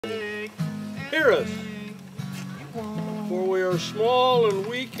Hear us, for we are small and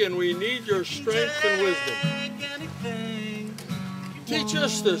weak, and we need your strength and wisdom. Teach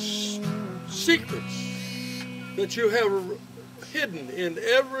us the secrets that you have hidden in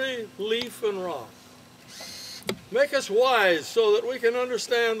every leaf and rock. Make us wise so that we can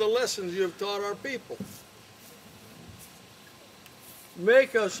understand the lessons you have taught our people.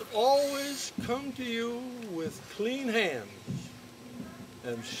 Make us always come to you with clean hands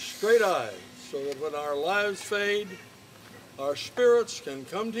and straight eyes, so that when our lives fade, our spirits can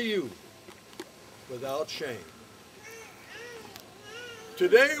come to you without shame.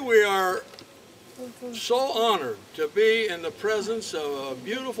 Today we are so honored to be in the presence of a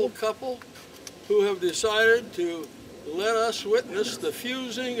beautiful couple who have decided to let us witness the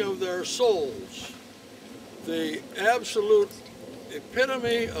fusing of their souls, the absolute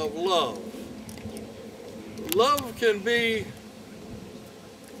epitome of love. Love can be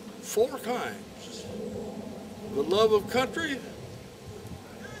four kinds: the love of country,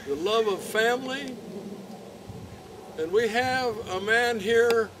 the love of family, and we have a man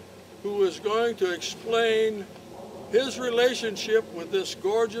here who is going to explain his relationship with this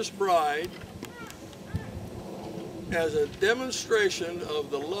gorgeous bride as a demonstration of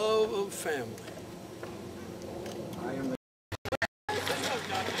the love of family.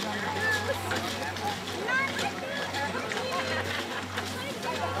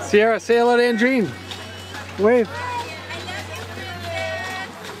 Sierra, say hello to Andreen. Wave.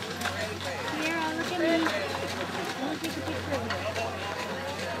 Sierra, look at me. I want to take a picture of you.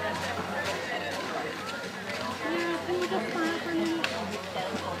 Sierra, can you just smile for me?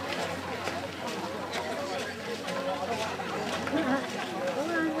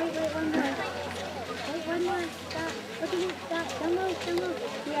 Hold on, wait, one more. Wait, one more. Stop. Look at me. Stop. Don't move.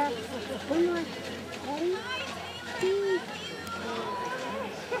 Yeah. One more. Ready? Cheese.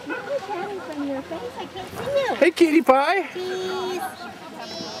 You put that in front of your face. I can't see you. Hey, Cutie Pie. Cheese.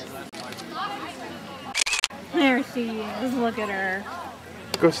 There she is. Look at her.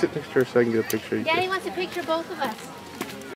 Go sit next to her so I can get a picture. Daddy wants to picture both of us.